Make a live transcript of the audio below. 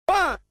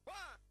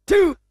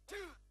two,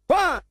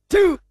 1,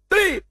 2,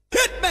 3,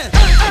 hit me.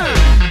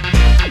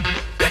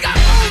 Pick up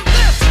on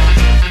this.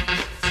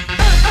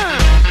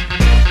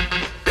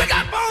 Pick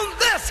up on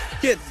this.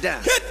 Get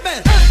down. Hit me.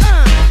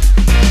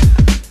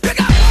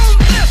 Pick up on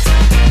this.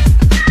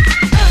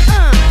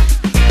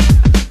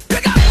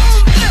 Pick up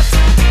on this.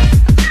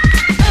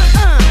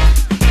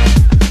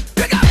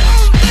 Pick up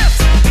on this.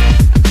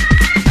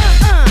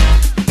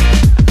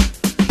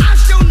 I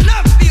sure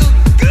enough feel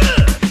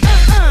good.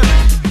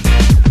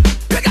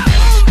 Pick up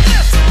on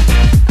this.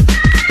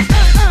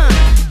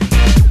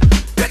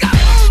 Pick up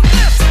on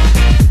this.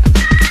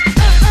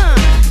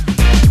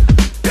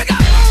 Pick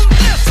up on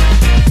this.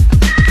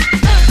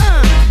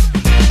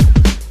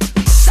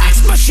 Sex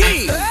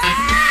machine.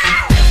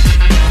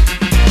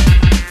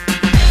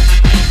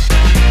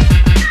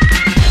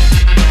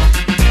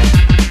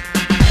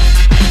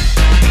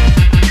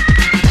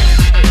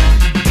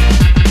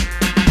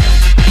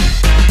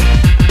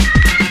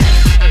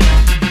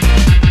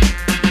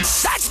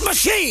 Sex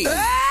machine.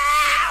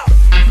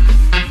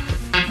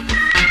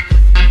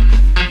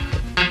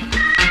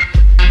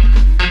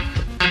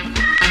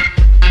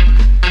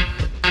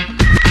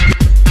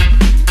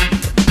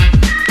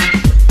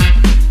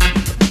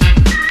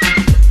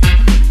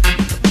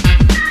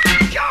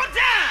 Go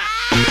down.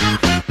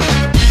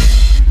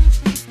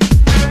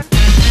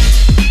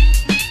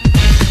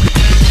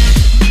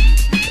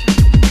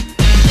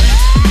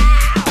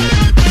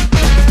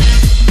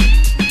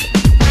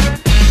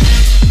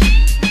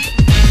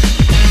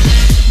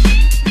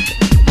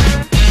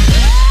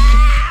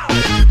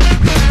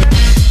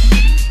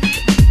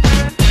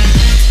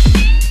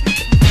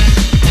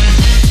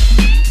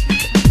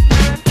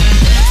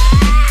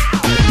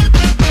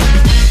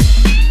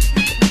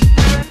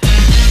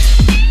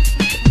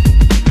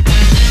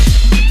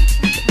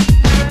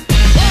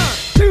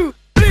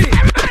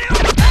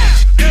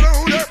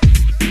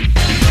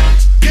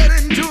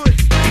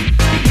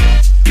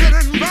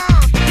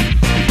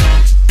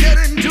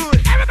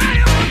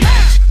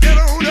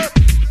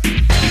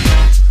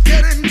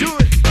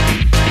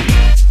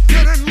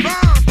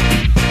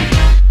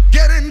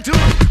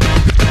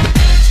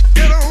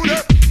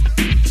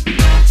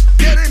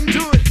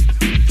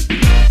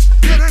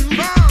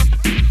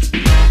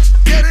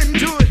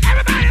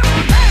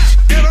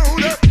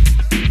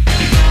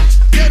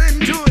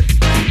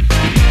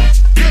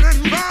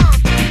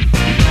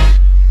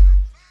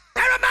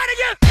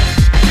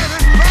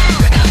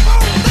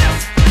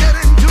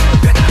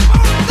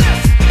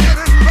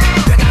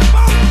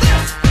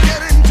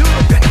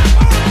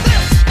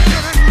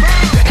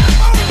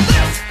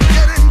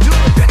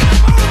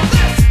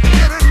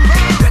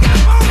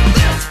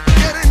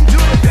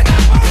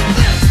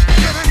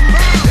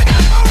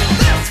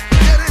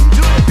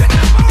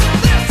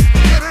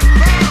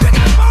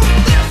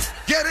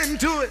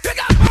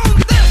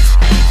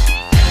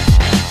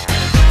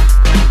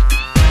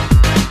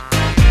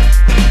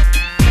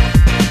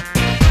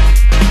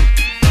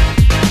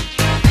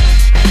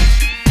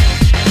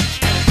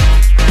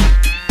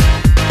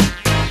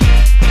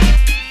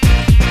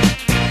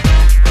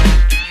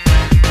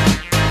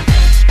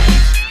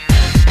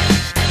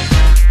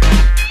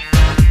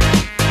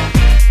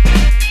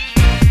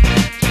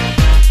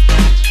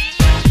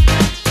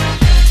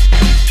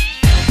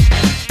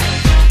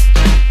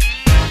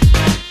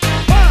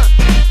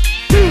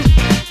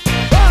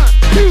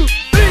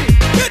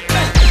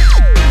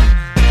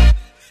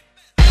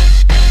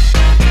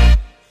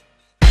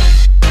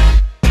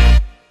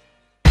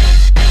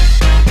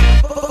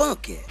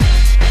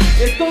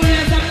 Estoy en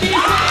esa pista.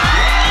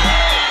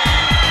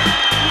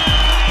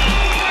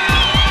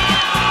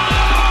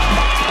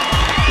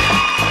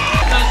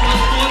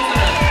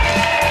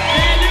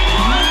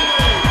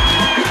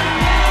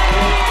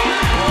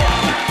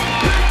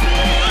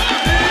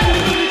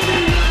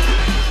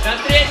 На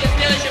третьем в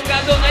следующем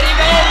году на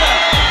Riga Open.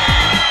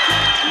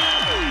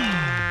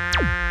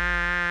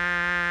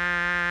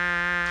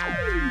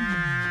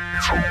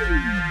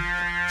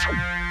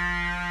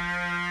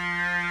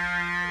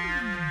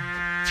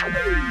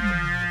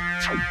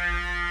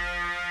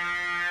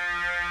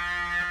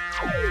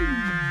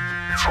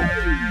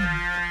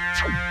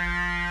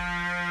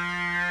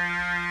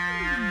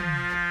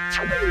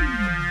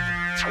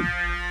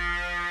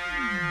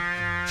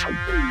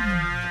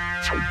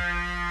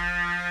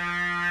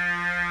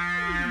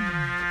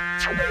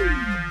 Thank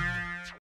you.